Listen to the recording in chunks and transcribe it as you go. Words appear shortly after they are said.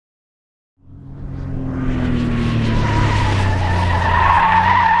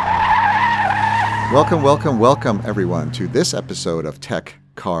Welcome, welcome, welcome, everyone, to this episode of Tech,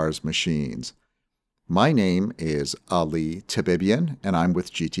 Cars, Machines. My name is Ali Tabibian, and I'm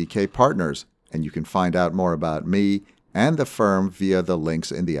with GTK Partners, and you can find out more about me and the firm via the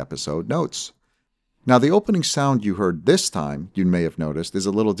links in the episode notes. Now, the opening sound you heard this time, you may have noticed, is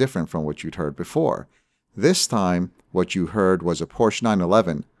a little different from what you'd heard before. This time, what you heard was a Porsche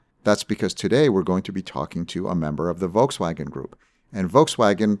 911. That's because today we're going to be talking to a member of the Volkswagen Group. And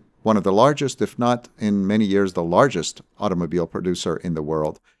Volkswagen, one of the largest, if not in many years the largest automobile producer in the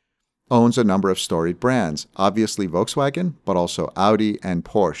world, owns a number of storied brands. Obviously Volkswagen, but also Audi and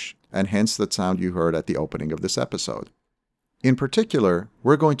Porsche, and hence the sound you heard at the opening of this episode. In particular,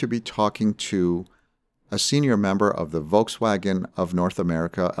 we're going to be talking to a senior member of the Volkswagen of North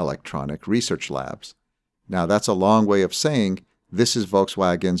America Electronic Research Labs. Now, that's a long way of saying this is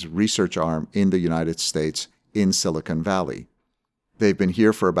Volkswagen's research arm in the United States in Silicon Valley. They've been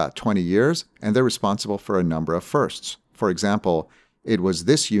here for about 20 years, and they're responsible for a number of firsts. For example, it was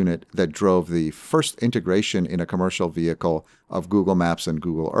this unit that drove the first integration in a commercial vehicle of Google Maps and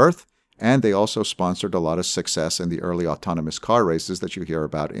Google Earth, and they also sponsored a lot of success in the early autonomous car races that you hear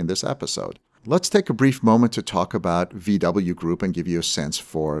about in this episode. Let's take a brief moment to talk about VW Group and give you a sense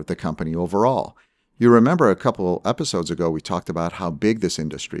for the company overall. You remember a couple episodes ago we talked about how big this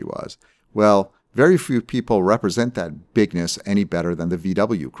industry was. Well, very few people represent that bigness any better than the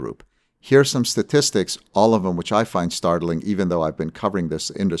VW Group. Here's some statistics, all of them which I find startling, even though I've been covering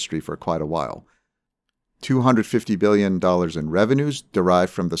this industry for quite a while. $250 billion in revenues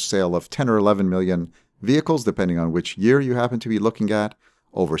derived from the sale of 10 or 11 million vehicles, depending on which year you happen to be looking at.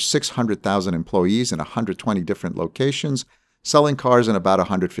 Over 600,000 employees in 120 different locations, selling cars in about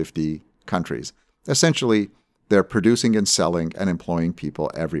 150 countries. Essentially, they're producing and selling and employing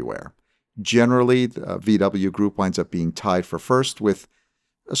people everywhere. Generally, the VW Group winds up being tied for first with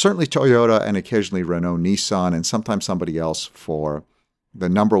certainly Toyota and occasionally Renault, Nissan, and sometimes somebody else for the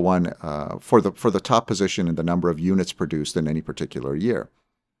number one, for the top position in the number of units produced in any particular year.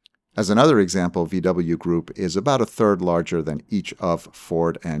 As another example, VW Group is about a third larger than each of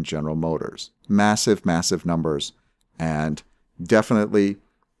Ford and General Motors. Massive, massive numbers, and definitely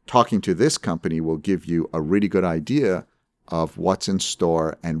talking to this company will give you a really good idea of what's in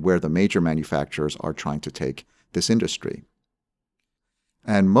store and where the major manufacturers are trying to take this industry.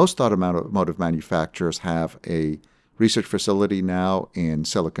 And most automotive manufacturers have a research facility now in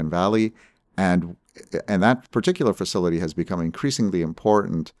Silicon Valley, and that particular facility has become increasingly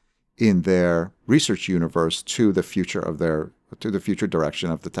important in their research universe to the future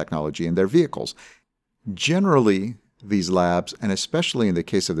direction of the technology in their vehicles. Generally, these labs, and especially in the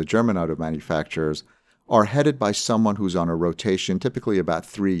case of the German auto manufacturers, are headed by someone who's on a rotation, typically about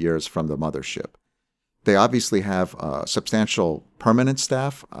 3 years from the mothership. They obviously have substantial permanent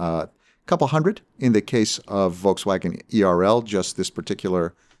staff, a couple hundred in the case of Volkswagen ERL, just this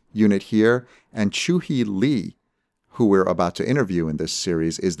particular unit here. And Chuhee Lee, who we're about to interview in this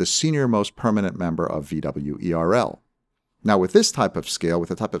series, is the senior most permanent member of VW ERL. Now, with this type of scale, with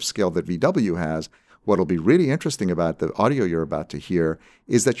the type of scale that VW has, what'll be really interesting about the audio you're about to hear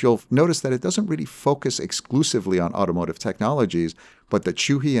is that you'll notice that it doesn't really focus exclusively on automotive technologies, but that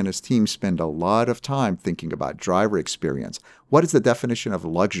Chuhee and his team spend a lot of time thinking about driver experience. What is the definition of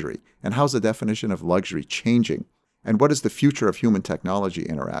luxury? And how's the definition of luxury changing? And what is the future of human technology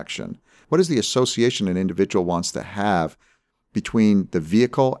interaction? What is the association an individual wants to have between the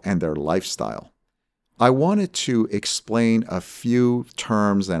vehicle and their lifestyle? I wanted to explain a few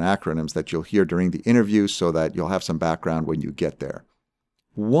terms and acronyms that you'll hear during the interview so that you'll have some background when you get there.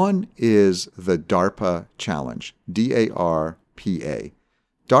 One is the DARPA Challenge, D-A-R-P-A.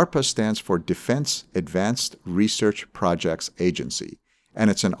 DARPA stands for Defense Advanced Research Projects Agency,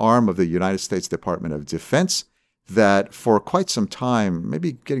 and it's an arm of the United States Department of Defense that for quite some time,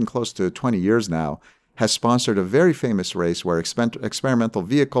 maybe getting close to 20 years now, has sponsored a very famous race where experimental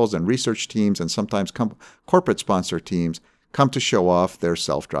vehicles and research teams and sometimes corporate sponsor teams come to show off their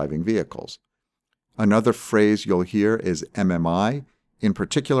self-driving vehicles. Another phrase you'll hear is MMI. In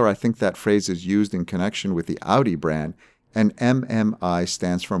particular, I think that phrase is used in connection with the Audi brand, and MMI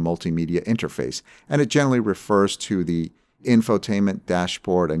stands for Multimedia Interface, and it generally refers to the infotainment,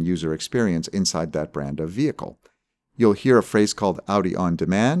 dashboard, and user experience inside that brand of vehicle. You'll hear a phrase called Audi On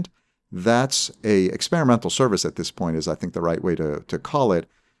Demand. That's a experimental service at this point, is I think the right way to call it,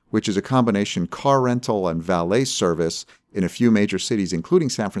 which is a combination car rental and valet service in a few major cities, including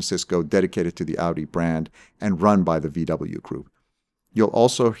San Francisco, dedicated to the Audi brand and run by the VW Group. You'll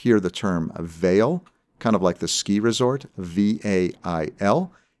also hear the term VAIL, kind of like the ski resort,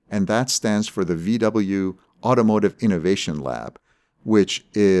 V-A-I-L, and that stands for the VW Automotive Innovation Lab, which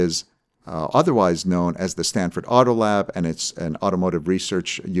is otherwise known as the Stanford Auto Lab, and it's an automotive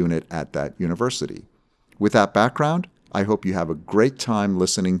research unit at that university. With that background, I hope you have a great time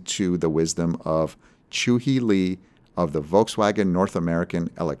listening to the wisdom of Chuhee Lee of the Volkswagen North American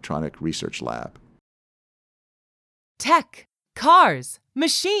Electronic Research Lab. Tech, cars,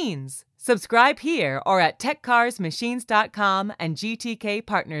 machines. Subscribe here or at techcarsmachines.com and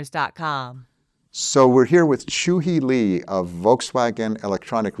gtkpartners.com. So we're here with Chuhee Lee of Volkswagen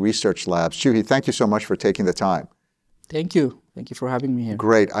Electronic Research Labs. Chuhee, thank you so much for taking the time. Thank you. Thank you for having me here.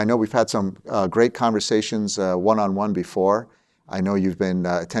 Great. I know we've had some great conversations one-on-one before. I know you've been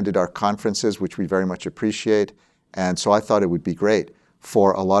attended our conferences, which we very much appreciate. And so I thought it would be great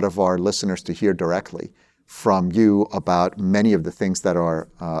for a lot of our listeners to hear directly from you about many of the things that are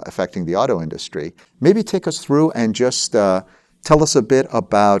affecting the auto industry. Maybe take us through and just tell us a bit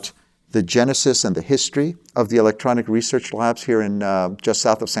about the genesis and the history of the Electronic Research Labs here in just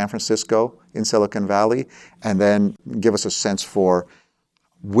south of San Francisco in Silicon Valley, and then give us a sense for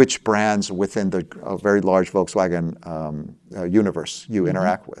which brands within the very large Volkswagen universe you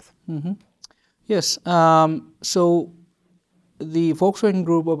interact with. Mm-hmm. Yes. So the Volkswagen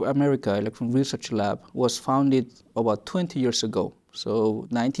Group of America Electronic Research Lab was founded about 20 years ago. So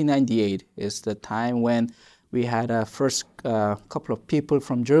 1998 is the time when we had a first couple of people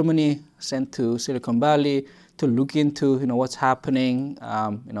from Germany sent to Silicon Valley to look into what's happening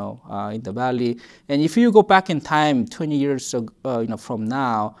in the valley. And if you go back in time 20 years ago, from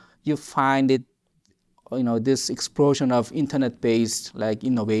now, you find it this explosion of internet-based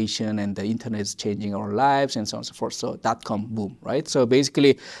innovation, and the internet is changing our lives and so on and so forth. So .com boom, right? So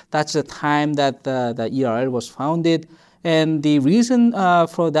basically, that's the time that the ERL was founded. And the reason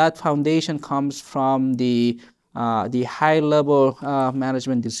for that foundation comes from the high-level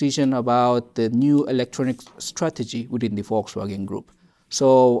management decision about the new electronic strategy within the Volkswagen Group.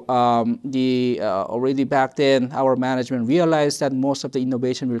 So already back then, our management realized that most of the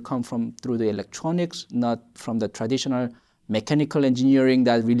innovation will come through the electronics, not from the traditional mechanical engineering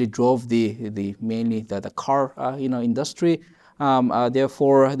that really drove mainly the car industry.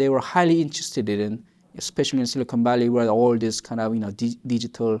 Therefore, they were highly interested in, especially in Silicon Valley, where all this kind of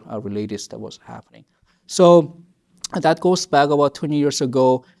digital related stuff was happening. So that goes back about 20 years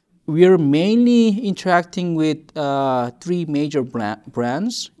ago. We are mainly interacting with three major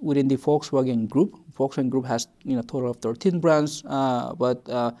brands within the Volkswagen Group. Volkswagen Group has a total of 13 brands, but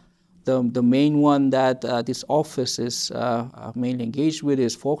the main one that this office is mainly engaged with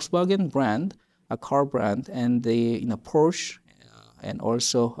is Volkswagen brand, a car brand, and the Porsche, and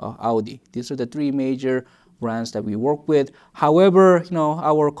also Audi. These are the three major brands that we work with. However,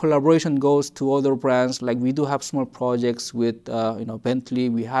 our collaboration goes to other brands. Like we do have small projects with Bentley.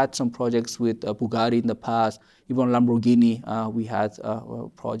 We had some projects with Bugatti in the past. Even Lamborghini, we had a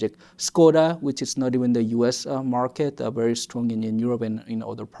project. Skoda, which is not even the U.S. market, very strong in Europe and in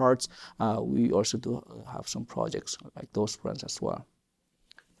other parts. We also do have some projects like those brands as well.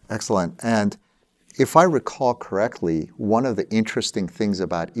 Excellent. And if I recall correctly, one of the interesting things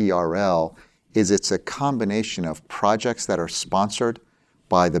about ERL is it's a combination of projects that are sponsored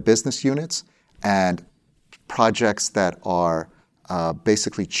by the business units and projects that are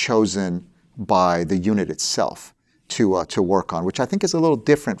basically chosen by the unit itself to work on, which I think is a little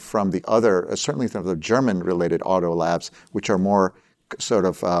different from the other, certainly from the German-related auto labs, which are more sort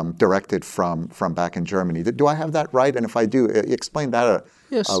of directed from back in Germany. Do I have that right? And if I do, explain that a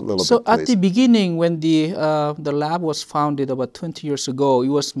little bit, So please. At the beginning, when the lab was founded about 20 years ago, it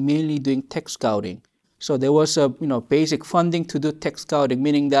was mainly doing tech scouting. So there was a basic funding to do tech scouting,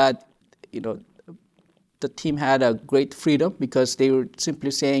 meaning that the team had a great freedom because they were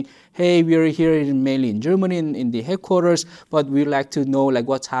simply saying, hey, we are here mainly in Germany in the headquarters, but we like to know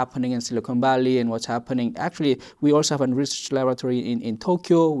what's happening in Silicon Valley and what's happening. Actually, we also have a research laboratory in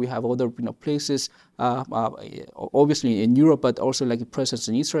Tokyo. We have other places, obviously in Europe, but also a presence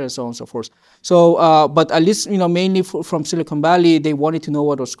in Israel and so on and so forth. So, but at least mainly from Silicon Valley, they wanted to know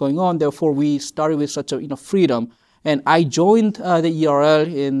what was going on. Therefore, we started with such a freedom. And I joined the ERL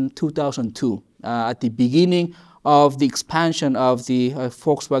in 2002. At the beginning of the expansion of the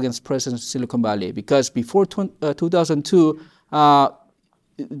Volkswagen's presence in Silicon Valley. Because before 2002,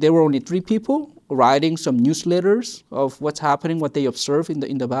 there were only 3 people writing some newsletters of what's happening, what they observe in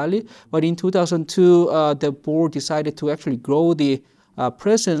the valley. But in 2002, the board decided to actually grow the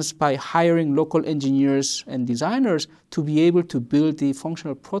presence by hiring local engineers and designers to be able to build the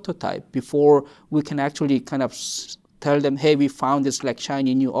functional prototype before we can actually kind of tell them, hey, we found this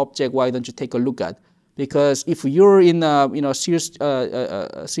shiny new object, why don't you take a look at? Because if you're in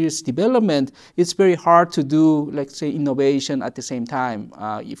serious development, it's very hard to do, like say, innovation at the same time.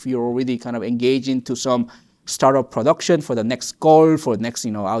 If you're already kind of engaged into some startup production for the next Golf, for the next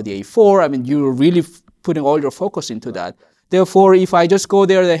Audi A4, I mean, you're really putting all your focus into that. Therefore, if I just go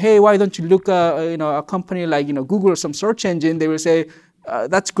there, hey, why don't you look a company like Google or some search engine, they will say,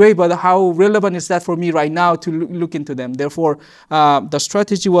 that's great, but how relevant is that for me right now to look into them? Therefore, the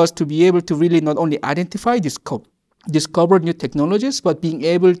strategy was to be able to really not only identify, discover new technologies, but being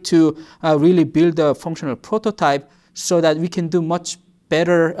able to really build a functional prototype so that we can do much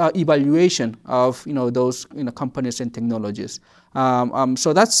better evaluation of those companies and technologies.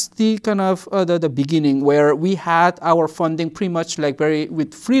 So that's the kind of the beginning, where we had our funding pretty much like very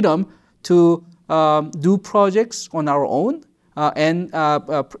with freedom to do projects on our own. And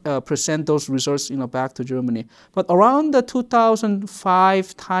present those results back to Germany. But around the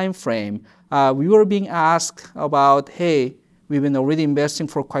 2005 timeframe, we were being asked about, hey, we've been already investing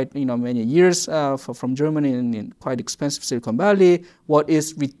for quite many years from Germany in quite expensive Silicon Valley. What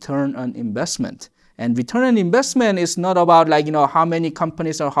is return on investment? And return on investment is not about how many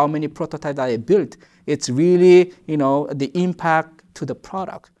companies or how many prototypes that I built. It's really the impact to the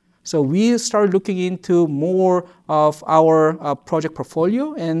product. So we started looking into more of our project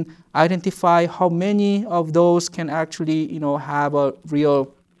portfolio and identify how many of those can actually, have a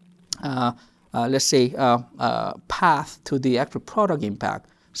real, path to the actual product impact.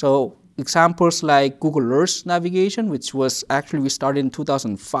 So examples like Google Earth navigation, which was actually we started in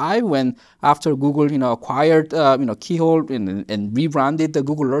 2005 when after Google, acquired, Keyhole and rebranded the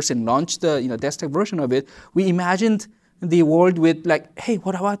Google Earth and launched the, desktop version of it. We imagined the world with hey,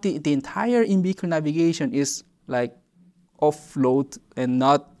 what about the entire in-vehicle navigation is offload and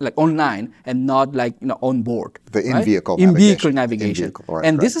not online and not on board. The in-vehicle right? navigation. In-vehicle navigation. In-vehicle, right,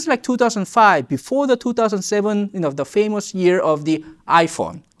 and right. This is 2005, before the 2007, the famous year of the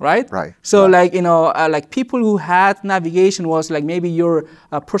iPhone, right? Right. So right. People who had navigation was maybe your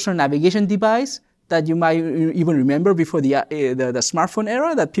personal navigation device that you might even remember before the smartphone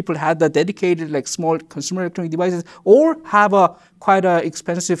era, that people had the dedicated small consumer electronic devices, or have a quite a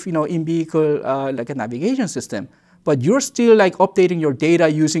expensive in-vehicle a navigation system. But you're still updating your data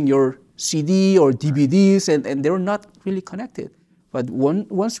using your CD or DVDs, and they're not really connected. But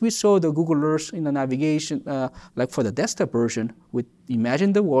once we saw the Google Earth navigation, for the desktop version, we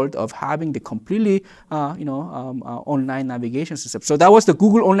imagined the world of having the completely, online navigation system. So that was the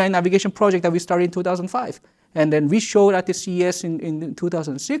Google Online Navigation project that we started in 2005. And then we showed at the CES in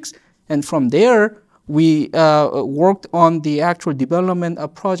 2006. And from there, we worked on the actual development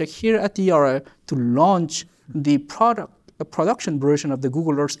project here at ERL to launch the production version of the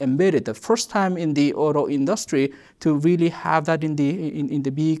Google Earth embedded, the first time in the auto industry to really have that in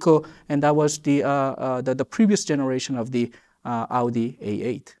the vehicle, and that was the previous generation of the Audi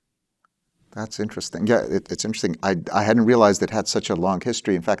A8. That's interesting. Yeah, it's interesting. I hadn't realized it had such a long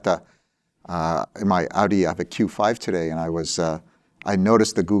history. In fact, in my Audi, I have a Q5 today, and I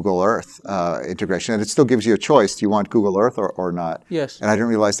noticed the Google Earth integration, and it still gives you a choice. Do you want Google Earth or not? Yes. And I didn't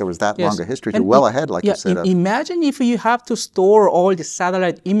realize there was that Yes. long a history. You're well ahead, like you said. Imagine if you have to store all the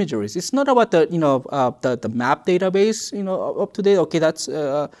satellite imageries. It's not about the map database, up to date. Okay, that's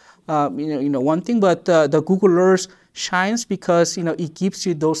one thing. But the Google Earth shines because it gives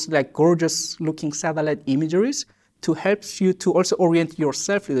you those gorgeous looking satellite imageries to help you to also orient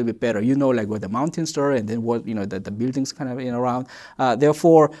yourself a little bit better. Where the mountains are and then what, the buildings kind of around.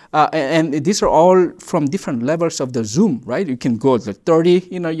 Therefore, and these are all from different levels of the zoom, right? You can go 30,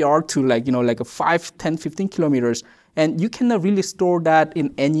 yard to a 5, 10, 15 kilometers. And you cannot really store that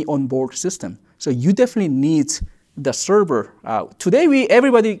in any onboard system. So you definitely need the server. Today,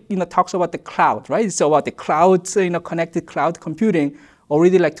 everybody, talks about the cloud, right? It's about the cloud, connected cloud computing.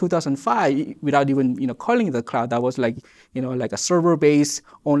 Already 2005, without even calling it the cloud, that was a server-based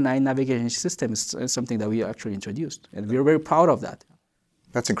online navigation system is something that we actually introduced, and we're very proud of that.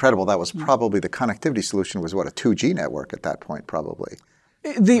 That's incredible. That was probably the connectivity solution was a 2G network at that point, probably.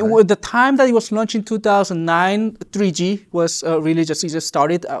 The time that it was launched in 2009, 3G was really it just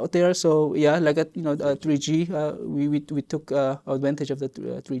started out there. So yeah, 3G, we took advantage of the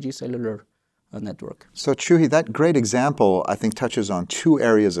 3G cellular network. So Chuhee, that great example, I think, touches on two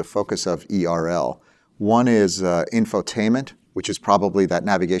areas of focus of ERL. One is infotainment, which is probably that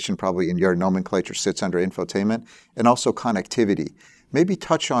navigation probably in your nomenclature sits under infotainment, and also connectivity. Maybe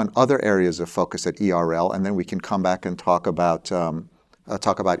touch on other areas of focus at ERL, and then we can come back and talk about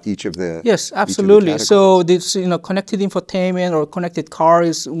talk about each of the Yes, each of the absolutely. categories? So this, connected infotainment or connected car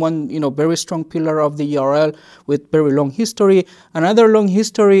is one, very strong pillar of the ERL with very long history. Another long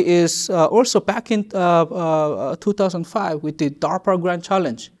history is also back in 2005 with the DARPA Grand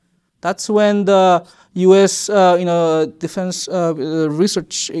Challenge. That's when the U.S. Defense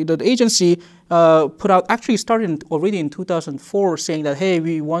Research Agency put out. Actually, started already in 2004, saying that hey,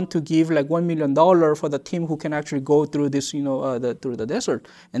 we want to give like $1 million for the team who can actually go through this, through the desert.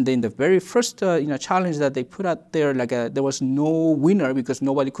 And then the very first challenge that they put out there, there was no winner because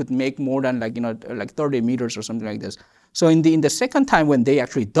nobody could make more than like 30 meters or something like this. So in the second time when they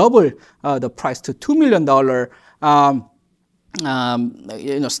actually doubled the price to $2 million.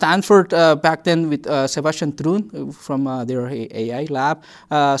 Stanford back then with Sebastian Thrun from their AI lab,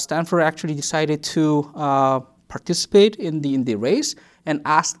 Stanford actually decided to participate in the race and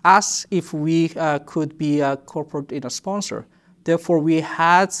asked us if we could be a corporate sponsor. Therefore, we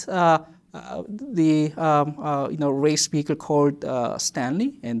had the race vehicle called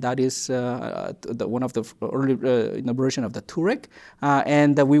Stanley, and that is one of the early version of the Touareg,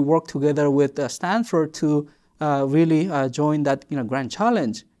 and we worked together with Stanford to really join that Grand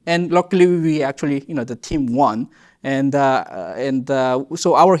Challenge. And luckily, we actually the team won. And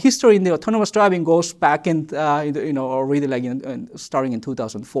so our history in the autonomous driving goes back in already starting in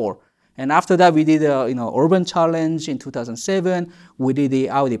 2004. And after that, we did urban challenge in 2007. We did the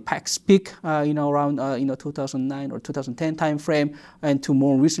Audi PAX Peak around 2009 or 2010 timeframe. And to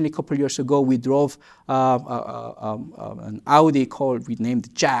more recently, a couple of years ago, we drove an Audi we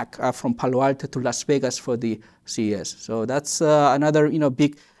named Jack from Palo Alto to Las Vegas for the CES. So that's another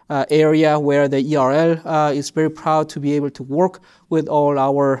big area where the ERL is very proud to be able to work with all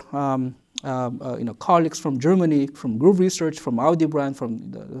our colleagues from Germany, from Group Research, from Audi brand,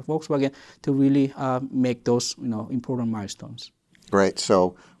 from the Volkswagen, to really make those important milestones. Great.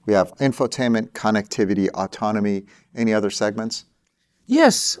 So we have infotainment, connectivity, autonomy. Any other segments?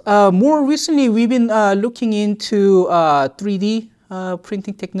 Yes. More recently, we've been looking into 3D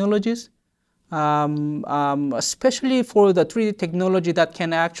printing technologies, especially for the 3D technology that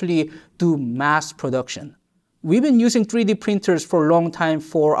can actually do mass production. We've been using 3D printers for a long time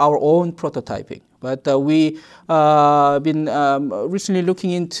for our own prototyping, but we been recently looking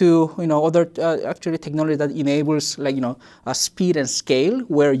into other actually technology that enables a speed and scale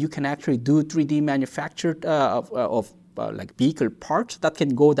where you can actually do 3D manufactured of like vehicle parts that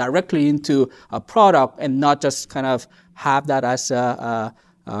can go directly into a product and not just kind of have that as a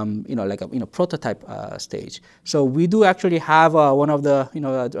prototype stage. So we do actually have one of the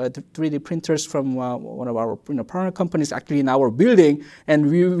 3D printers from one of our partner companies actually in our building, and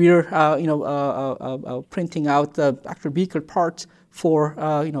we're printing out the actual vehicle parts for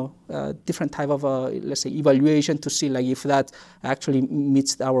different type of let's say evaluation to see if that actually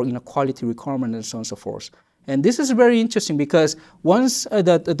meets our quality requirement and so on and so forth. And this is very interesting because once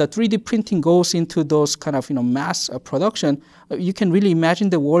the 3D printing goes into those kind of mass production, you can really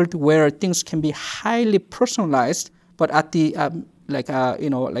imagine the world where things can be highly personalized, but at the like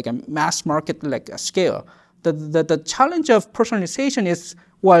a mass market scale. The challenge of personalization is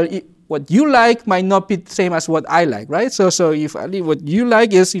what you like might not be the same as what I like, right? So if what you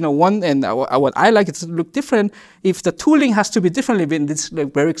like is one and what I like it look different, if the tooling has to be differently, then it's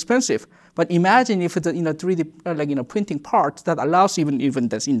very expensive. But imagine if it's 3D printing parts that allows even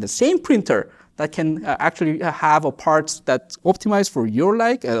that's in the same printer that can actually have a parts that's optimized for your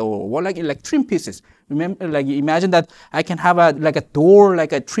or like trim pieces. Remember, imagine that I can have a door,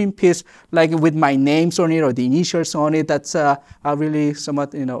 a trim piece, with my names on it or the initials on it. That's really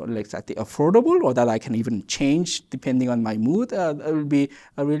somewhat affordable, or that I can even change depending on my mood. It will be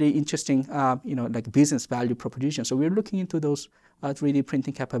a really interesting business value proposition. So we're looking into those 3D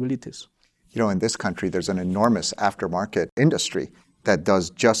printing capabilities. In this country, there's an enormous aftermarket industry that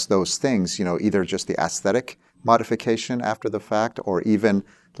does just those things, either just the aesthetic modification after the fact, or even,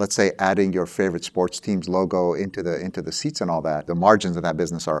 let's say, adding your favorite sports team's logo into the seats and all that. The margins of that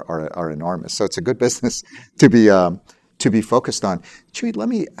business are enormous. So it's a good business to be focused on. Chuhee, let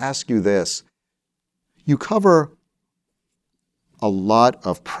me ask you this. You cover a lot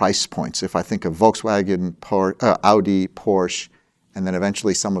of price points. If I think of Volkswagen, Audi, Porsche, and then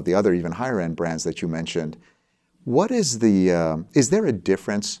eventually some of the other even higher end brands that you mentioned, what is is there a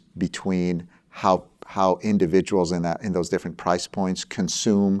difference between how individuals in those different price points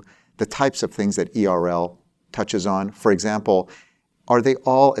consume the types of things that ERL touches on? For example, are they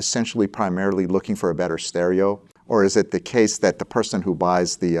all essentially primarily looking for a better stereo, or is it the case that the person who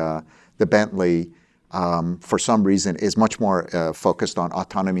buys the Bentley for some reason is much more focused on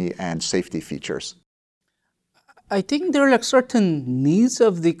autonomy and safety features? I think there are like certain needs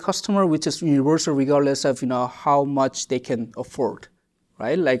of the customer which is universal regardless of how much they can afford,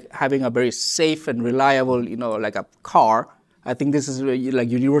 right? Like having a very safe and reliable like a car. I think this is really, like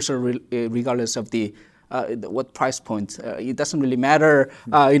universal regardless of what price point. It doesn't really matter.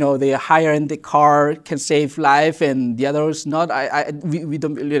 The higher end the car can save life, and the others not. We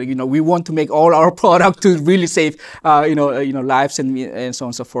don't we want to make all our product to really save lives and so on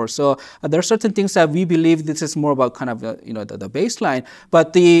and so forth. So there are certain things that we believe this is more about kind of the baseline,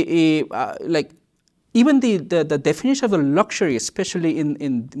 but even the definition of a luxury, especially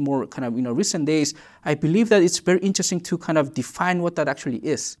in more kind of recent days, I believe that it's very interesting to kind of define what that actually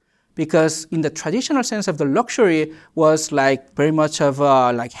is. Because in the traditional sense of the luxury was like very much of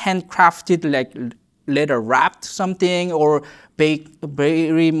like handcrafted, like leather wrapped something, or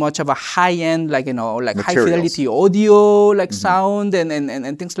very much of a high end, like like Materials. high fidelity audio, like sound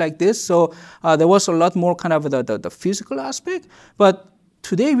and things like this. So there was a lot more kind of the physical aspect. But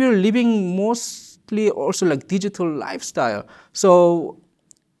today we're living mostly also like digital lifestyle. So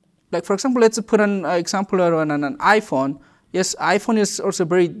like for example, let's put an example on an iPhone. Yes, iPhone is also a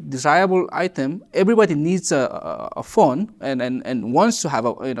very desirable item. Everybody needs a phone and wants to have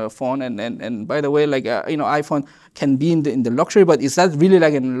a phone. And by the way, like iPhone can be in the luxury, but is that really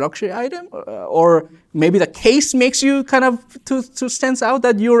like a luxury item? Or maybe the case makes you kind of to stands out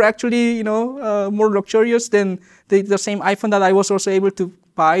that you're actually more luxurious than the same iPhone that I was also able to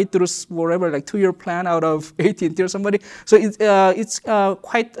buy through whatever, like 2-year plan out of AT&T or somebody. So it's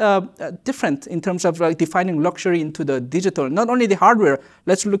quite different in terms of like defining luxury into the digital. Not only the hardware,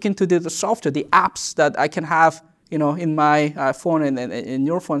 let's look into the software, the apps that I can have in my phone and in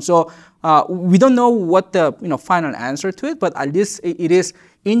your phone. So we don't know what the final answer to it, but at least it is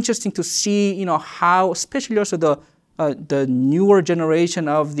interesting to see how, especially also the newer generation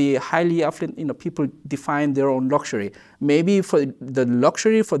of the highly affluent people define their own luxury. Maybe for the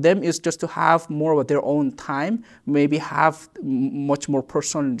luxury for them is just to have more of their own time, maybe have much more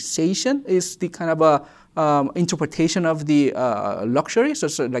personalization is the kind of a interpretation of the luxury.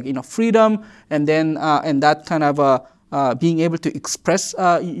 So like freedom, and then and that kind of being able to express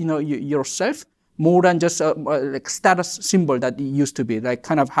yourself more than just like status symbol that it used to be, like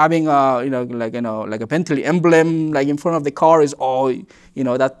kind of having like a Bentley emblem like in front of the car is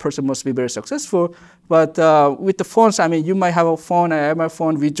that person must be very successful. But with the phones, I mean, you might have a phone, I have my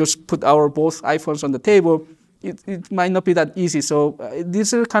phone, we just put our both iPhones on the table. It might not be that easy. So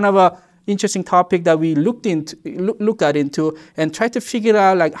this is kind of a interesting topic that we look at into and try to figure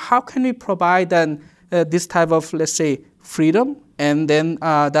out like how can we provide then this type of, let's say, freedom, and then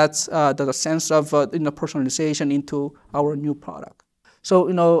that's the sense of personalization into our new product. So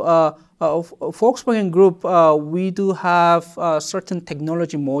Volkswagen Group, we do have certain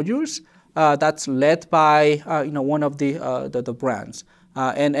technology modules that's led by one of the brands,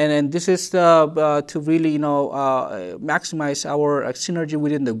 and this is to really maximize our synergy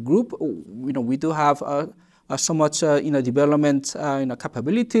within the group. We do have so much development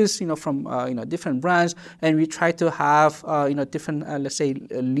capabilities from different brands, and we try to have different let's say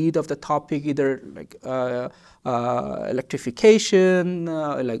lead of the topic, either like electrification,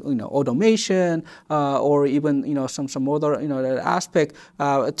 like automation, or even some other aspect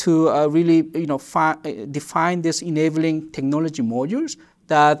to really define this enabling technology modules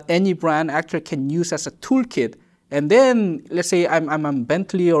that any brand actually can use as a toolkit. And then let's say I'm a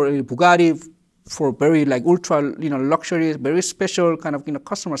Bentley or a Bugatti for very like ultra luxury, very special kind of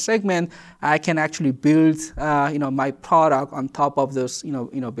customer segment, I can actually build my product on top of those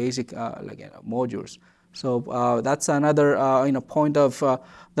basic modules. So that's another point of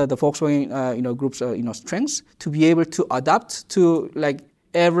the Volkswagen Group's strengths, to be able to adapt to like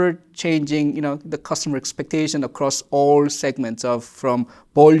ever-changing the customer expectation across all segments of from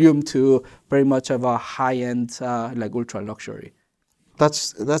volume to very much of a high-end like ultra luxury.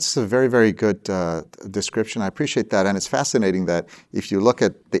 That's a very, very good description. I appreciate that. And it's fascinating that if you look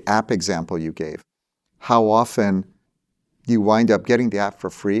at the app example you gave, how often you wind up getting the app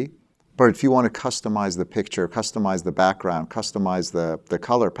for free, but if you want to customize the picture, customize the background, customize the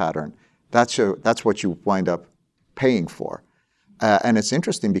color pattern, that's what you wind up paying for. And it's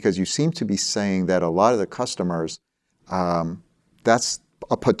interesting because you seem to be saying that a lot of the customers, that's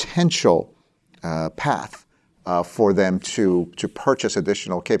a potential path for them to purchase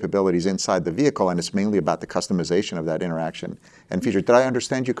additional capabilities inside the vehicle, and it's mainly about the customization of that interaction and feature. Did I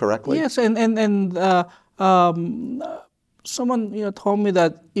understand you correctly? Yes, and someone told me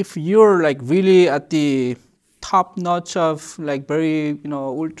that if you're like really at the top notch of like very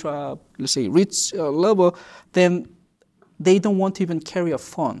ultra, let's say, rich level, then they don't want to even carry a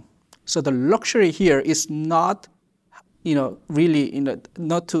phone. So the luxury here is not really,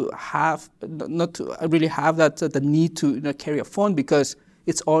 not to really have that the need to carry a phone, because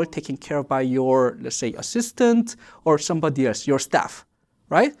it's all taken care of by your, let's say, assistant or somebody else, your staff,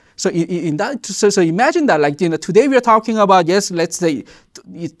 right? So in that, so imagine that, like, today we are talking about, yes, let's say,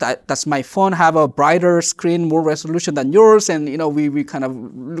 does my phone have a brighter screen, more resolution than yours, and we kind of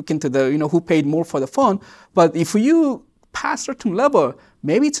look into the who paid more for the phone. But if you past certain level,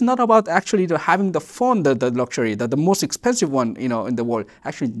 maybe it's not about actually having the phone, the luxury, the most expensive one, in the world.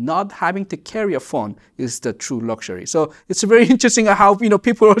 Actually, not having to carry a phone is the true luxury. So it's very interesting how,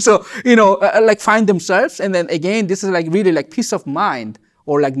 people also, like find themselves. And then again, this is like really like peace of mind,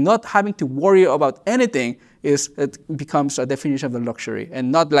 or like not having to worry about anything it becomes a definition of the luxury,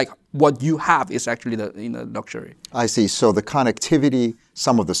 and not like what you have is actually the luxury. I see. So the connectivity,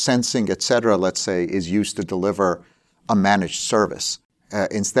 some of the sensing, et cetera, let's say, is used to deliver a managed service.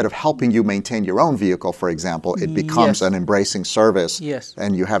 Instead of helping you maintain your own vehicle, for example, it becomes an embracing service. Yes.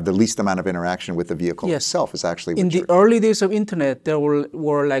 And you have the least amount of interaction with the vehicle itself is actually in the early days of internet, there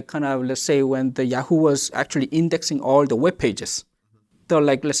were like kind of, let's say, when the Yahoo was actually indexing all the web pages. There were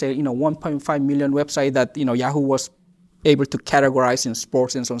like, let's say, 1.5 million websites that, Yahoo was able to categorize in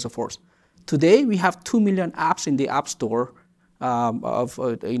sports and so on and so forth. Today, we have 2 million apps in the App Store of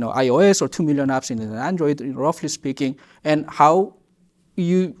iOS, or 2 million apps in Android, roughly speaking. And how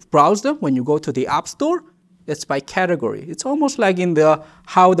you browse them when you go to the App Store, it's by category. It's almost like in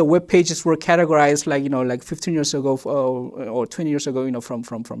how the web pages were categorized, like 15 years ago or 20 years ago,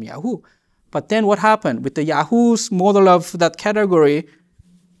 from Yahoo. But then what happened with the Yahoo's model of that category?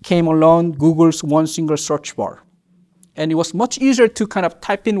 Came along Google's one single search bar, and it was much easier to kind of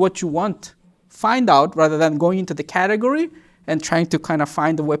type in what you want, find out, rather than going into the category and trying to kind of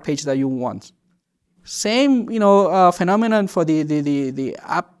find the web page that you want. Same, phenomenon for the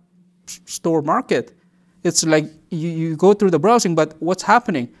app store market. It's like you go through the browsing, but what's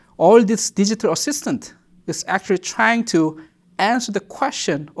happening? All this digital assistant is actually trying to answer the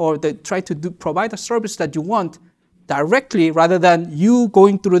question, or they try to provide a service that you want directly, rather than you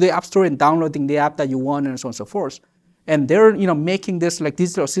going through the App Store and downloading the app that you want, and so on and so forth. And they're making this like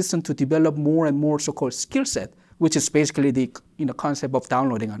digital assistant to develop more and more so-called skill set, which is basically the concept of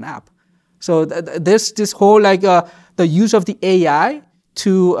downloading an app. So there's this whole like the use of the AI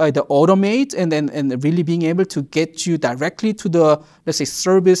to the automate and really being able to get you directly to the, let's say,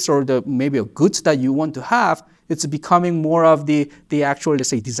 service or the maybe a goods that you want to have. It's becoming more of the actual, let's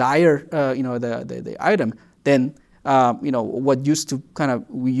say, desire, the item than what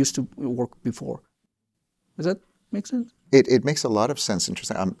we used to work before. Does that make sense? It makes a lot of sense.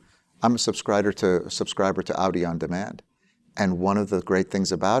 Interesting. I'm a subscriber to Audi On Demand, and one of the great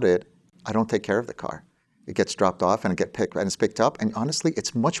things about it, I don't take care of the car. It gets dropped off and it's picked up, and honestly,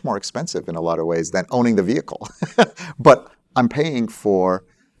 it's much more expensive in a lot of ways than owning the vehicle. But I'm paying for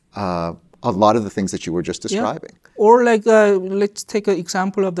a lot of the things that you were just describing. Yeah. Or like, let's take an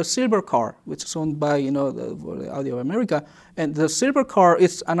example of the silver car, which is owned by the Audi of America, and the silver car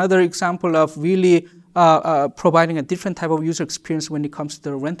is another example of really providing a different type of user experience when it comes to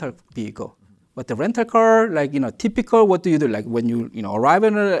the rental vehicle. But the rental car, like, typical, what do you do? Like when you arrive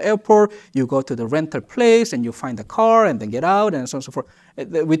at an airport, you go to the rental place and you find the car and then get out and so on and so forth.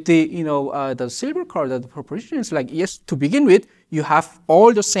 With the silver car, the proposition is like, yes, to begin with, you have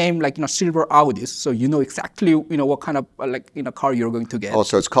all the same, like, silver Audis. So you know exactly, what kind of, car you're going to get. Oh,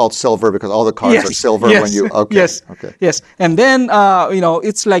 so it's called silver because all the cars are silver when you, okay. Yes. Okay. Yes. And then,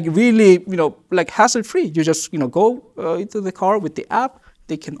 it's like really, like hassle-free. You just, go into the car with the app.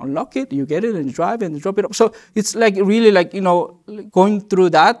 They can unlock it, you get it, and you drive and drop it off. So it's like really like, going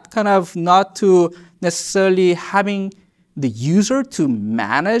through that kind of, not to necessarily having the user to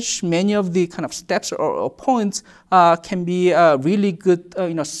manage many of the kind of steps or points can be a really good,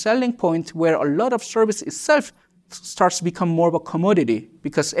 selling point, where a lot of service itself starts to become more of a commodity,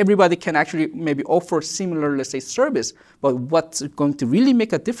 because everybody can actually maybe offer similar, let's say, service. But what's going to really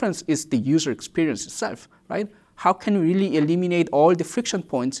make a difference is the user experience itself, right? How can you really eliminate all the friction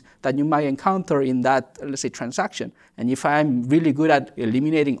points that you might encounter in that, let's say, transaction? And if I'm really good at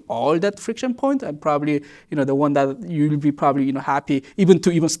eliminating all that friction point, I'm probably, the one that you'll be probably, happy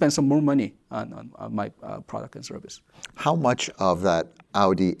to spend some more money on my product and service. How much of that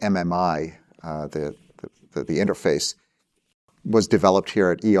Audi MMI, the interface, was developed here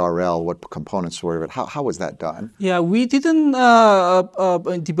at ERL? What components were it? How was that done? Yeah, we didn't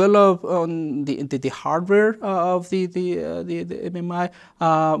develop on the hardware of the MMI,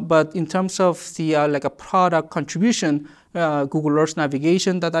 but in terms of the like a product contribution, Google Earth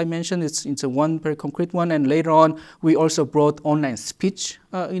navigation that I mentioned, it's a one very concrete one, and later on we also brought online speech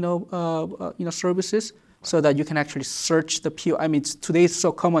services. so that you can actually search the PO. I mean, today it's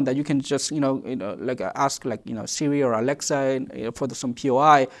so common that you can just, like ask like, Siri or Alexa for some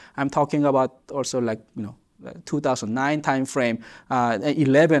POI. I'm talking about also like, 2009 timeframe,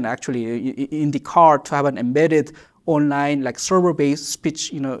 11 actually in the car to have an embedded online like server-based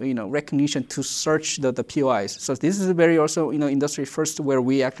speech recognition to search the POIs. So this is a very also industry first where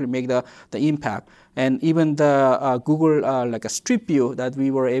we actually make the impact. And even the Google like a Street View that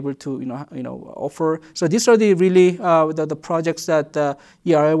we were able to offer. So these are the really the projects that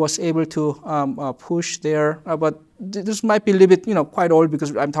ERL was able to push there. But this might be a little bit quite old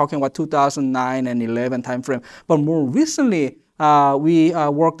because I'm talking about 2009 and 11 timeframe. But more recently, we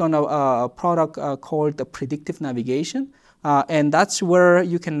worked on a product called the predictive navigation. And that's where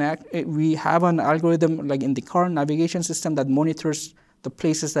you can we have an algorithm like in the car navigation system that monitors the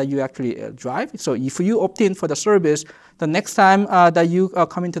places that you actually drive. So if you opt in for the service, the next time that you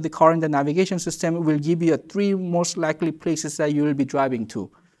come into the car in the navigation system will give you 3 most likely places that you will be driving to.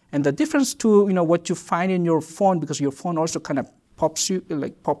 And the difference to what you find in your phone, because your phone also kind of pops you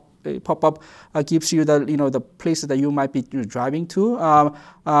like pop up gives you the the places that you might be driving to.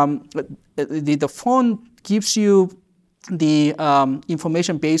 The phone gives you the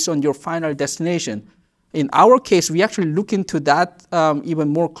information based on your final destination. In our case, we actually look into that even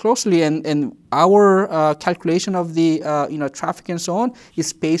more closely, and our calculation of the traffic and so on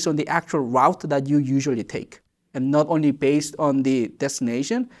is based on the actual route that you usually take, and not only based on the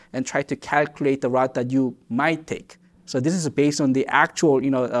destination and try to calculate the route that you might take. So this is based on the actual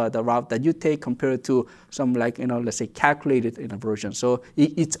the route that you take compared to some like let's say calculated version. So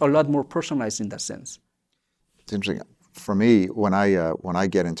it's a lot more personalized in that sense. It's interesting. For me, when I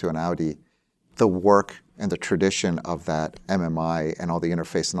get into an Audi, the work and the tradition of that MMI and all the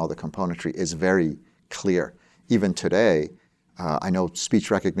interface and all the componentry is very clear. Even today, I know speech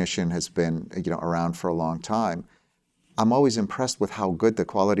recognition has been around for a long time. I'm always impressed with how good the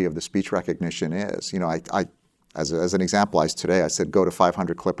quality of the speech recognition is. As an example, today I said go to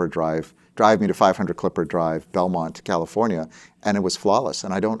 500 Clipper Drive, drive me to 500 Clipper Drive, Belmont, California, and it was flawless.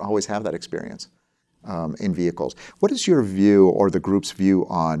 And I don't always have that experience in vehicles. What is your view or the group's view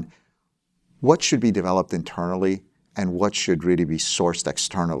on what should be developed internally and what should really be sourced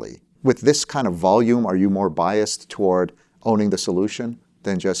externally? With this kind of volume, are you more biased toward owning the solution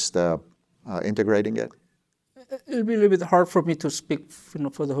than just integrating it? It'll be a little bit hard for me to speak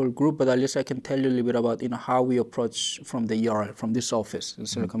for the whole group, but at least I can tell you a little bit about how we approach from the ERL, from this office in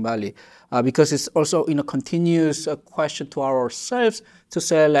Silicon Valley, because it's also continuous question to ourselves to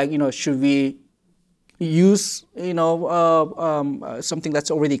say like should we use something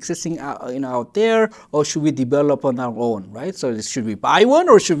that's already existing out there, or should we develop on our own, right? So should we buy one,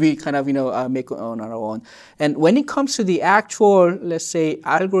 or should we kind of make on our own? And when it comes to the actual, let's say,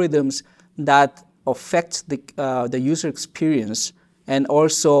 algorithms that affect the user experience and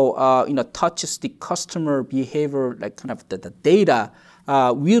also touches the customer behavior, like kind of the data,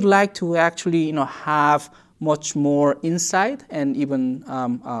 we'd like to actually have much more insight and even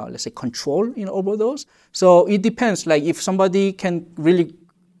let's say control over those. So it depends. Like if somebody can really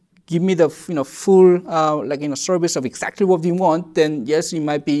give me the full service of exactly what we want, then yes, it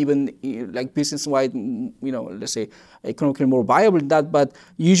might be even like business wide let's say economically more viable than that. But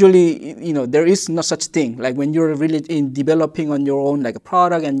usually there is no such thing. Like when you're really in developing on your own like a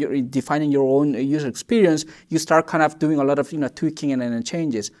product and you're defining your own user experience, you start kind of doing a lot of tweaking and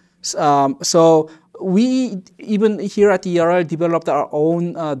changes. So we even here at ERL developed our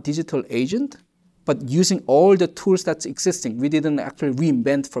own digital agent, but using all the tools that's existing. We didn't actually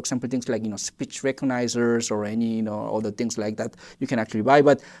reinvent, for example, things like speech recognizers or any other things like that you can actually buy.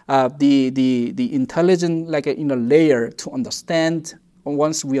 But the intelligent layer to understand.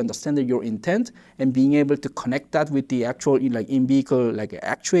 Once we understand your intent and being able to connect that with the actual in-vehicle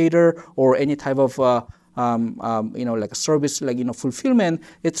actuator or any type of like a service fulfillment,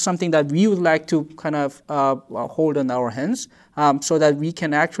 it's something that we would like to kind of hold in our hands so that we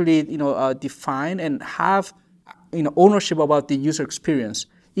can actually define and have ownership about the user experience.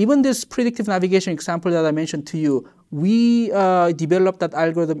 Even this predictive navigation example that I mentioned to you, we developed that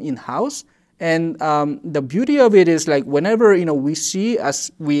algorithm in-house. And the beauty of it is like whenever we see,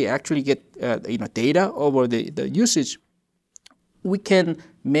 as we actually get data over the usage, we can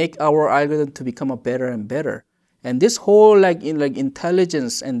make our algorithm to become better and better. And this whole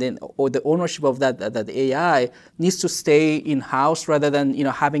intelligence and then or the ownership of that AI needs to stay in-house rather than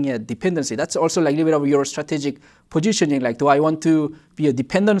having a dependency. That's also like a little bit of your strategic positioning. Like, do I want to be a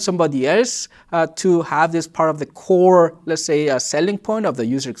dependent on somebody else to have this part of the core, let's say, selling point of the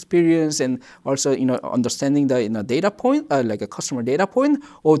user experience and also understanding the data point, like a customer data point,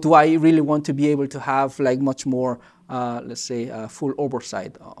 or do I really want to be able to have like much more let's say, full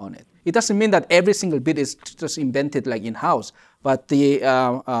oversight on it. It doesn't mean that every single bit is just invented like in-house, but the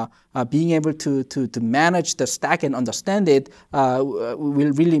being able to manage the stack and understand it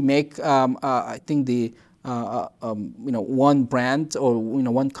will really make, I think, the one brand or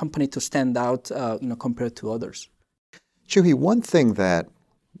one company to stand out, compared to others. Chuhee, one thing that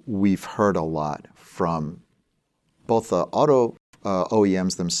we've heard a lot from both the auto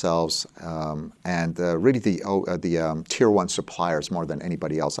OEMs themselves and really the tier one suppliers more than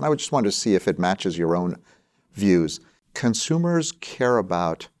anybody else. And I would just want to see if it matches your own views. Consumers care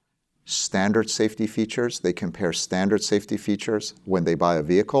about standard safety features. They compare standard safety features when they buy a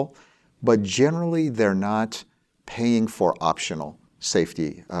vehicle, but generally they're not paying for optional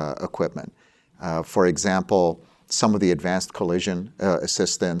safety equipment. For example, some of the advanced collision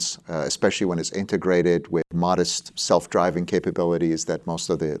assistance, especially when it's integrated with modest self-driving capabilities that most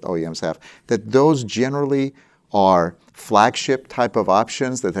of the OEMs have, that those generally are flagship type of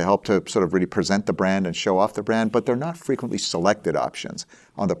options that they help to sort of really present the brand and show off the brand, but they're not frequently selected options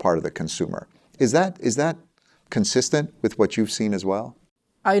on the part of the consumer. Is that consistent with what you've seen as well?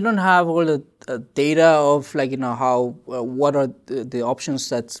 I don't have all the data of how what are the options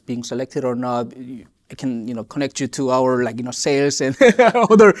that's being selected or not. I can connect you to our sales and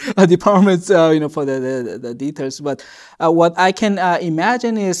other departments for the details. But what I can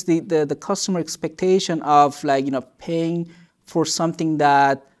imagine is the customer expectation of paying for something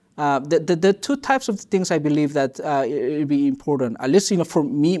that the two types of things I believe that it will be important. At least for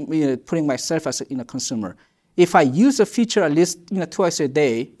me, putting myself as a consumer. If I use a feature at least twice a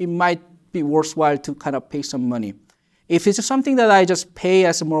day, it might be worthwhile to kind of pay some money. If it's something that I just pay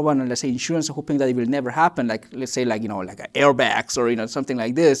as more of an, let's say, insurance, hoping that it will never happen, like let's say like airbags or something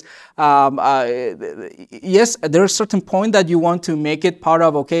like this. Yes, there is a certain point that you want to make it part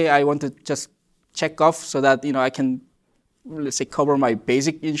of. Okay, I want to just check off so that I can, let's say, cover my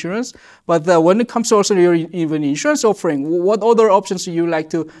basic insurance. But when it comes to also your even insurance offering, what other options do you like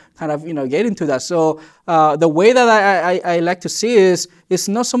to kind of get into that? So the way that I like to see is it's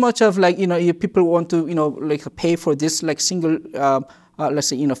not so much of if people want to pay for this single let's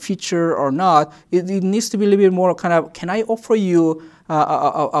say feature or not. It needs to be a little bit more kind of, can I offer you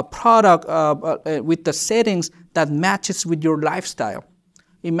a product with the settings that matches with your lifestyle?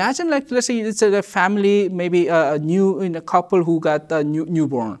 Imagine let's say it's a family, maybe a new couple who got a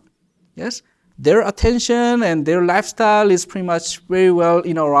newborn. Yes, their attention and their lifestyle is pretty much very well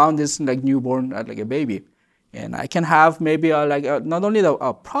around this newborn like a baby. And I can have maybe not only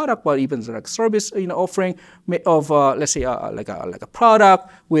a product but even service offering of let's say like a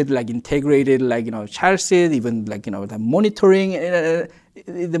product with integrated child seat, even the monitoring.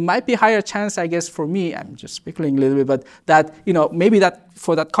 There might be higher chance, I guess, for me, I'm just speculating a little bit, but that maybe that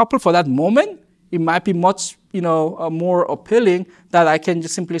for that couple for that moment it might be much more appealing that I can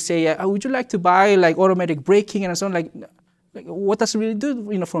just simply say, would you like to buy automatic braking and so on, what does it really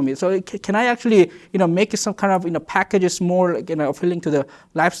do for me? So can I actually make it some kind of packages more appealing to the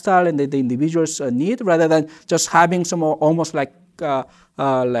lifestyle and the individual's need, rather than just having some almost like a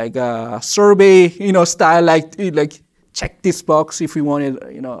survey style like check this box if we want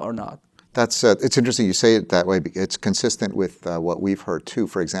it or not. That's it's interesting you say it that way. It's consistent with what we've heard too.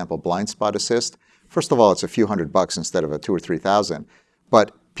 For example, blind spot assist. First of all, it's a few $100 instead of a $2,000 or $3,000,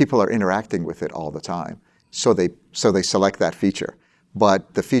 but people are interacting with it all the time. So they select that feature.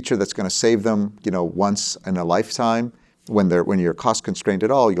 But the feature that's going to save them, once in a lifetime, when you're cost constrained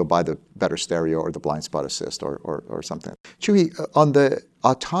at all, you'll buy the better stereo or the blind spot assist or something. Chuhee, on the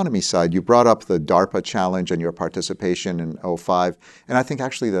autonomy side, you brought up the DARPA challenge and your participation in 2005. And I think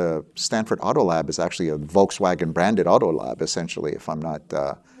actually the Stanford Auto Lab is actually a Volkswagen branded auto lab, essentially, if I'm not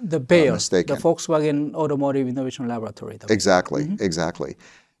the BAIL, mistaken. The Volkswagen Automotive Innovation Laboratory. Exactly, mm-hmm. Exactly.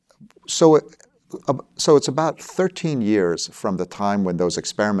 So it's about 13 years from the time when those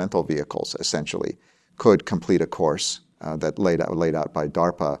experimental vehicles essentially could complete a course that laid out by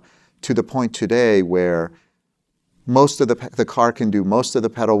DARPA, to the point today where most of the car can do most of the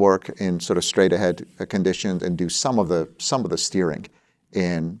pedal work in sort of straight ahead conditions and do some of the steering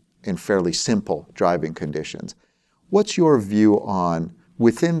in fairly simple driving conditions. What's your view on,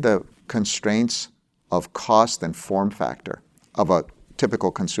 within the constraints of cost and form factor of a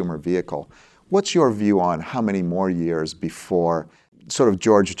typical consumer vehicle, What's your view on how many more years before sort of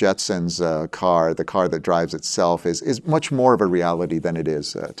George Jetson's car, the car that drives itself, is much more of a reality than it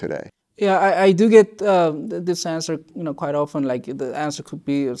is today? Yeah, I do get this answer, quite often. Like the answer could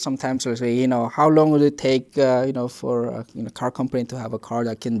be sometimes, say, how long will it take, for a car company to have a car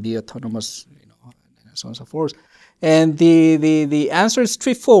that can be autonomous, and so on and so forth. And the answer is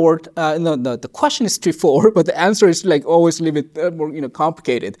straightforward. No, the question is straightforward, but the answer is like always a little bit more,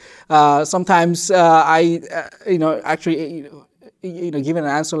 complicated. Sometimes I, actually, give an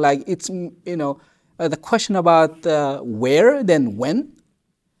answer like it's, the question about where, then when.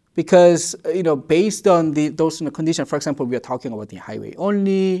 Because based on those conditions, for example, we are talking about the highway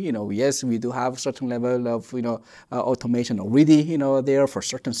only. Yes, we do have certain level of automation already there for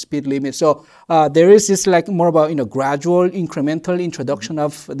certain speed limits. So there is this like more about gradual incremental introduction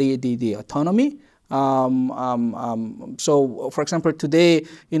of the autonomy. So, for example, today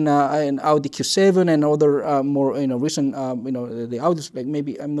in Audi Q7 and other more recent the Audis, like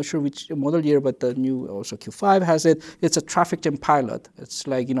maybe I'm not sure which model year, but the new also Q5 has it. It's a traffic jam pilot. It's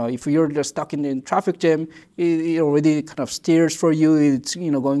like if you're just stuck in traffic jam, it already kind of steers for you. It's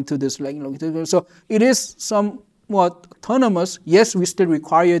going to this like so it is somewhat autonomous. Yes, we still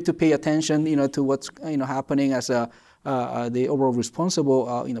require you to pay attention to what's happening as the overall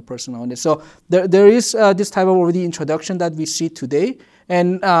responsible person on it. So there is this type of already introduction that we see today,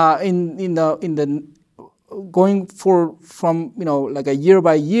 and in the going from like a year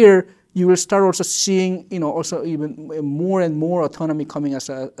by year, you will start also seeing also even more and more autonomy coming as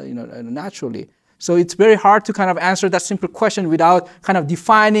naturally. So it's very hard to kind of answer that simple question without kind of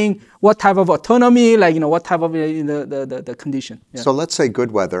defining what type of autonomy, like what type of the condition. Yeah. So let's say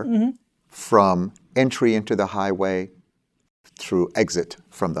good weather. From entry into the highway through exit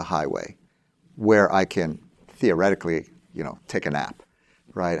from the highway, where I can theoretically, take a nap,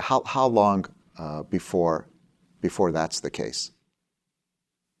 right? How long before that's the case?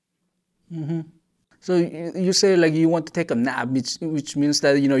 So you say like you want to take a nap, which means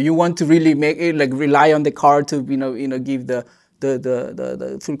that you want to really make it like rely on the car to give the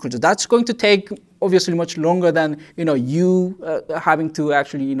full control. That's going to take obviously much longer than you having to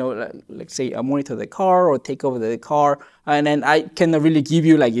actually like say monitor the car or take over the car. And then I cannot really give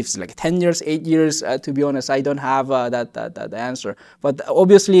you like if it's like 10 years, 8 years. To be honest, I don't have that answer. But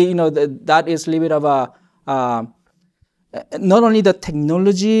obviously that is a little bit of a not only the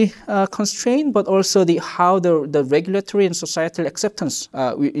technology constraint, but also how the regulatory and societal acceptance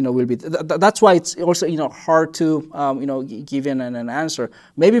will be. That's why it's also hard to give an answer.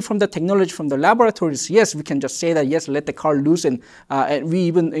 Maybe from the technology from the laboratories, yes, we can just say that yes, let the car loose, and we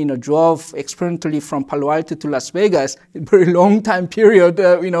even drove experimentally from Palo Alto to Las Vegas, a very long time period,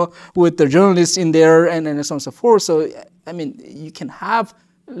 with the journalists in there and so on and so forth. So I mean, you can have,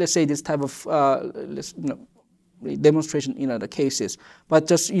 let's say, this type of demonstration the cases, but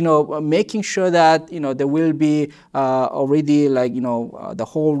just making sure that there will be already like the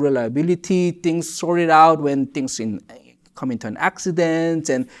whole reliability things sorted out when things come into an accident,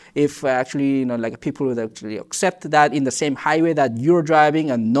 and if actually like people would actually accept that in the same highway that you're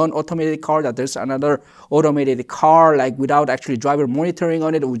driving a non-automated car, that there's another automated car like without actually driver monitoring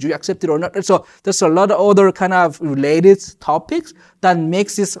on it, would you accept it or not? So there's a lot of other kind of related topics that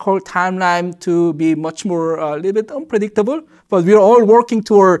makes this whole timeline to be much more a little bit unpredictable. But we're all working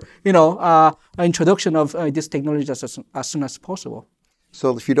toward introduction of this technology as soon as possible.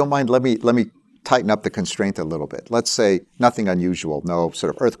 So if you don't mind, let me tighten up the constraint a little bit. Let's say nothing unusual, no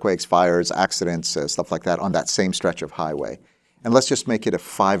sort of earthquakes, fires, accidents, stuff like that on that same stretch of highway. And let's just make it a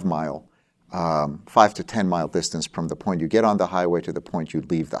 5 to 10 mile distance from the point you get on the highway to the point you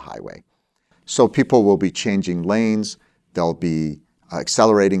leave the highway. So people will be changing lanes. They'll be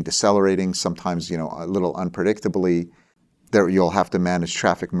accelerating, decelerating, sometimes, a little unpredictably. There you'll have to manage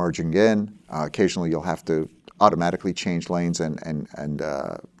traffic merging in. Occasionally you'll have to automatically change lanes and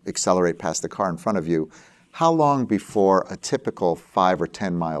accelerate past the car in front of you. How long before a typical 5 or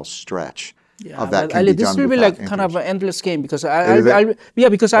 10 mile stretch of that can be done? This will be like kind of an endless game, because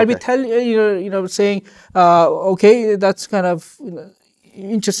I'll be telling saying okay, that's kind of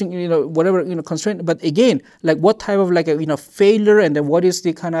interesting, whatever constraint. But again, like what type of like a failure, and then what is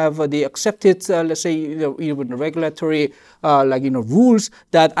the kind of the accepted, let's say even the regulatory rules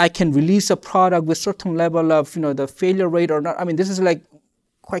that I can release a product with certain level of the failure rate or not. I mean, this is like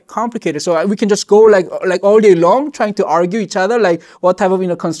quite complicated. So we can just go like all day long trying to argue each other like what type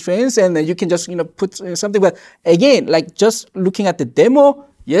of constraints, and then you can just put something. But again, like just looking at the demo,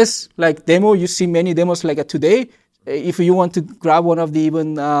 yes, like demo, you see many demos like today. If you want to grab one of the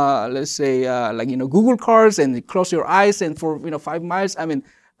even let's say Google cars and close your eyes and for 5 miles, I mean,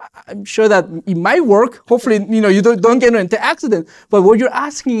 I'm sure that it might work. Hopefully, you don't get into accident. But what you're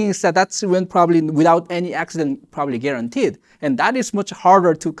asking is that's when probably without any accident, probably guaranteed. And that is much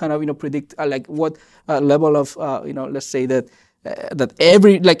harder to kind of, predict like what level of, let's say that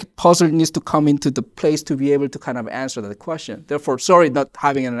every puzzle needs to come into the place to be able to kind of answer that question. Therefore, sorry, not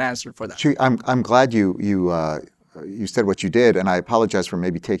having an answer for that. Chuhee, I'm glad you said what you did, and I apologize for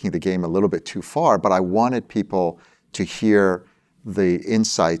maybe taking the game a little bit too far, but I wanted people to hear the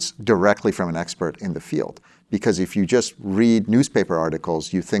insights directly from an expert in the field. Because if you just read newspaper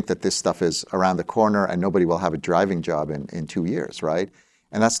articles, you think that this stuff is around the corner and nobody will have a driving job in 2 years, right?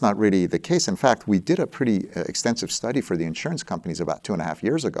 And that's not really the case. In fact, we did a pretty extensive study for the insurance companies about 2.5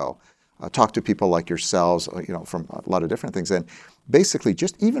 years ago. Talked to people like yourselves, from a lot of different things. And basically,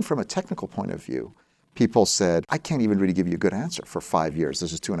 just even from a technical point of view, people said, I can't even really give you a good answer for 5 years.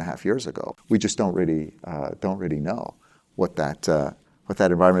 This is 2.5 years ago. We just don't really know what that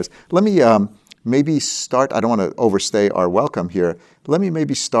environment is. Let me maybe start. I don't want to overstay our welcome here. Let me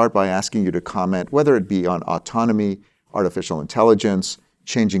maybe start by asking you to comment, whether it be on autonomy, artificial intelligence,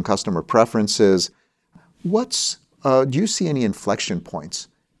 changing customer preferences. Do you see any inflection points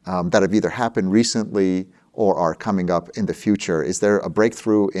that have either happened recently or are coming up in the future? Is there a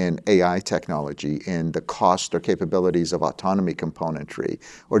breakthrough in AI technology, in the cost or capabilities of autonomy componentry,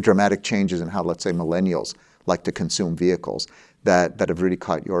 or dramatic changes in how, let's say, millennials like to consume vehicles that have really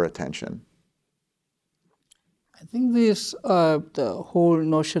caught your attention? I think this the whole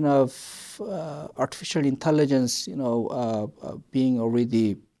notion of artificial intelligence, being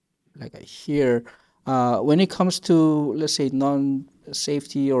already here, when it comes to, let's say,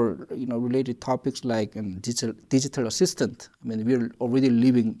 non-safety or related topics like digital assistant. I mean, we're already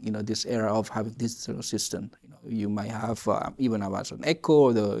living this era of having digital assistant. You might have even Amazon Echo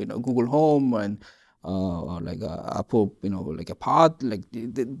or the Google Home and or like Apple, like a Pod.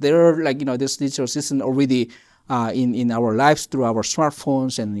 There are this digital assistant already in our lives through our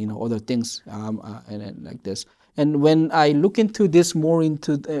smartphones and other things and like this. And when I look into this more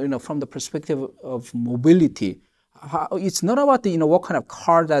into from the perspective of mobility, it's not about what kind of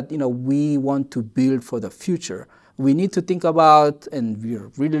car that we want to build for the future. We need to think about, and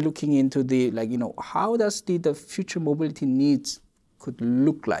we're really looking into the how does the future mobility needs could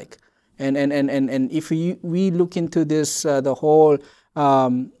look like. And if we look into this, the whole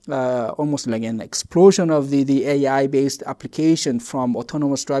almost like an explosion of the AI-based application from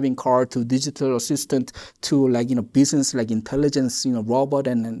autonomous driving car to digital assistant to business intelligence, robot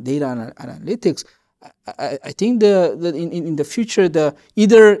and data analytics. I think in the future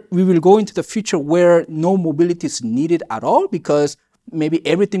either we will go into the future where no mobility is needed at all because maybe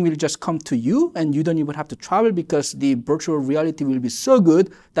everything will just come to you and you don't even have to travel because the virtual reality will be so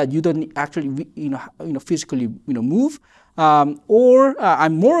good that you don't actually physically move. Or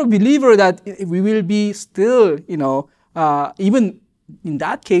I'm more a believer that we will be still even in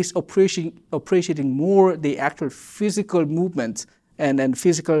that case appreciating more the actual physical movement and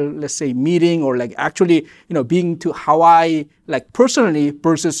physical, let's say, meeting or actually being to Hawaii personally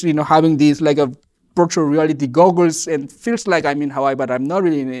versus having these a virtual reality goggles and feels like I'm in Hawaii, but I'm not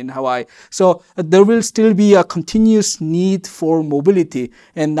really in Hawaii. So there will still be a continuous need for mobility.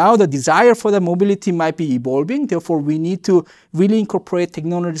 And now the desire for the mobility might be evolving. Therefore, we need to really incorporate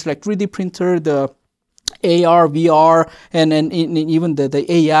technologies like 3D printer, the AR, VR, and even the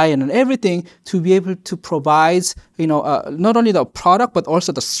AI and everything to be able to provide, not only the product, but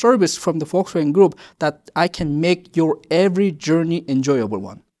also the service from the Volkswagen Group that I can make your every journey enjoyable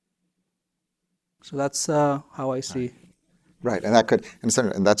one. So that's how I see. Right, and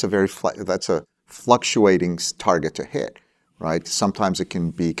that's a fluctuating target to hit, right? Sometimes it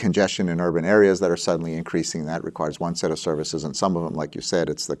can be congestion in urban areas that are suddenly increasing. That requires one set of services, and some of them, like you said,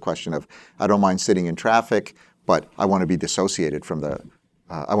 it's the question of I don't mind sitting in traffic, but I want to be dissociated from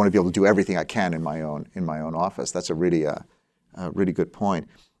I want to be able to do everything I can in my own office. That's a really good point.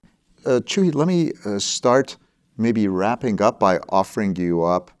 Chuhee, let me start maybe wrapping up by offering you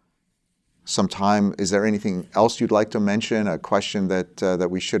up some time. Is there anything else you'd like to mention? A question that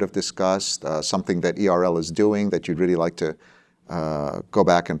we should have discussed? Something that ERL is doing that you'd really like to go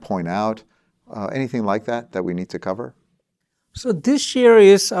back and point out? Anything like that we need to cover? So this year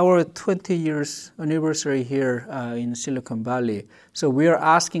is our 20 years anniversary here in Silicon Valley. So we are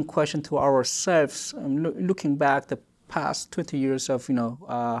asking questions to ourselves, looking back the past 20 years of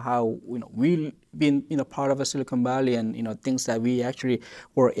how we've been part of a Silicon Valley and things that we actually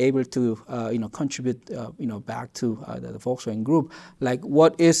were able to contribute back to the Volkswagen Group. Like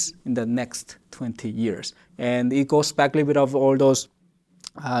what is in the next 20 years? And it goes back a little bit of all those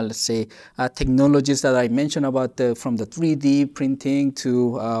let's say, technologies that I mentioned about from the 3D printing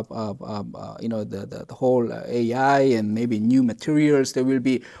to the whole AI and maybe new materials. There will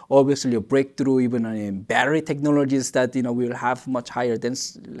be obviously a breakthrough even in battery technologies that we will have much higher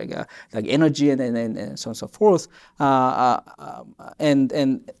like energy and so on and so forth.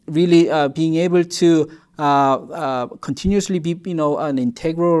 And really being able to continuously be, an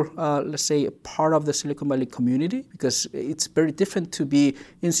integral, let's say, part of the Silicon Valley community, because it's very different to be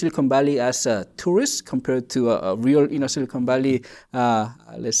in Silicon Valley as a tourist compared to a real, Silicon Valley,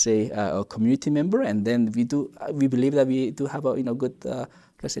 let's say, a community member. And then we believe that we do have a, good,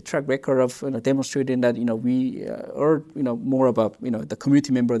 let's say, track record of demonstrating that we are more of a the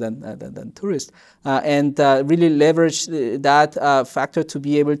community member than tourist, and really leverage that factor to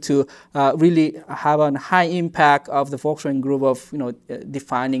be able to really have a high impact of the Volkswagen Group of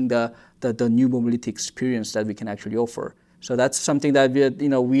defining the new mobility experience that we can actually offer. So that's something that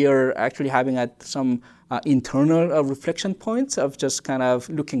we are actually having at some internal reflection points of just kind of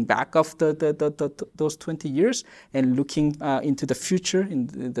looking back of those 20 years and looking into the future in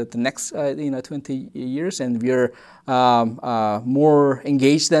the next 20 years, and we are more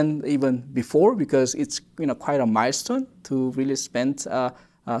engaged than even before, because it's quite a milestone to really spend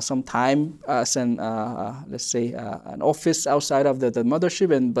some time as an let's say an office outside of the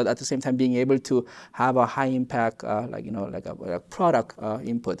mothership, but at the same time being able to have a high impact like a product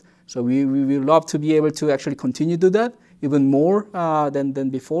input. So we would love to be able to actually continue to do that even more than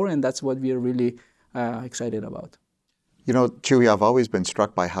before, and that's what we are really excited about. Chuhee, I've always been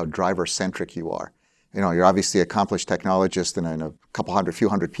struck by how driver-centric you are. You're obviously an accomplished technologist and a few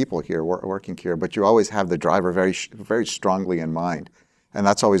hundred people here working here, but you always have the driver very, very strongly in mind. And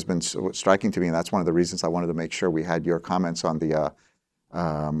that's always been striking to me, and that's one of the reasons I wanted to make sure we had your comments on the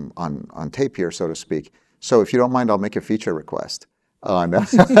on tape here, so to speak. So if you don't mind, I'll make a feature request on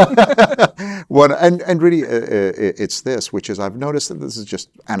one, and really it's this, which is I've noticed that this is just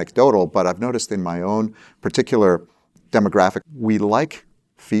anecdotal, but I've noticed in my own particular demographic, we like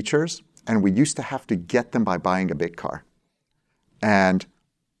features, and we used to have to get them by buying a big car, and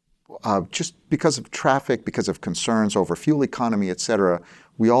just because of traffic, because of concerns over fuel economy, et cetera,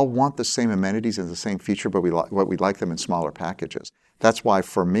 we all want the same amenities and the same feature, but we like them in smaller packages. That's why,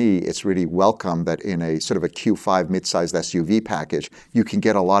 for me, it's really welcome that in a sort of a Q5 mid-sized SUV package, you can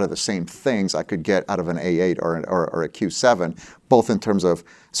get a lot of the same things I could get out of an A8 or a Q7, both in terms of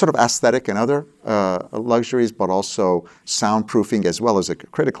sort of aesthetic and other luxuries, but also soundproofing, as well as,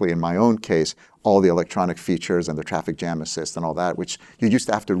 critically in my own case, all the electronic features and the traffic jam assist and all that, which you used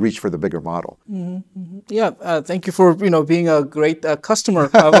to have to reach for the bigger model. Mm-hmm, mm-hmm. Yeah, thank you for being a great customer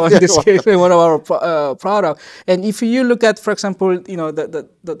in this case, one of our product. And if you look at, for example, the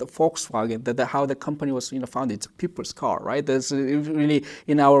Volkswagen, how the company was founded, it's a people's car, right? There's really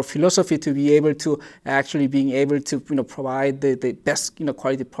in our philosophy to be able to actually being able to provide the best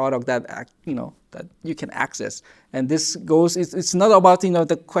quality product that that you can access. And this goes, it's not about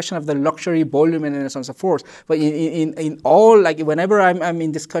the question of the luxury volume and so on and so forth, but in all, like whenever I'm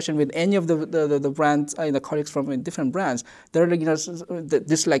in discussion with any of the brands, colleagues from different brands, they're like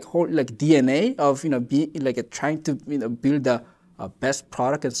this like whole like DNA of be like trying to build the best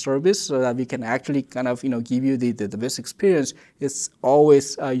product and service so that we can actually kind of give you the best experience. It's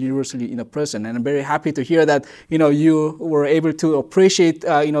always universally present, and I'm very happy to hear that you were able to appreciate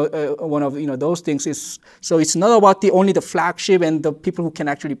one of those things. So it's not about only the flagship and the people who can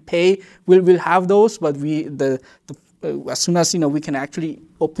actually pay will have those, but as soon as we can actually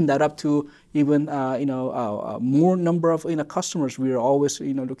open that up to even more number of customers, we are always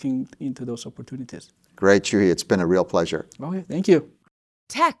looking into those opportunities. Great, Chuhee. It's been a real pleasure. Okay, thank you.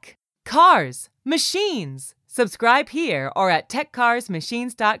 Tech, cars, machines. Subscribe here or at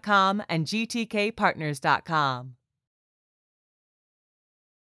techcarsmachines.com and gtkpartners.com.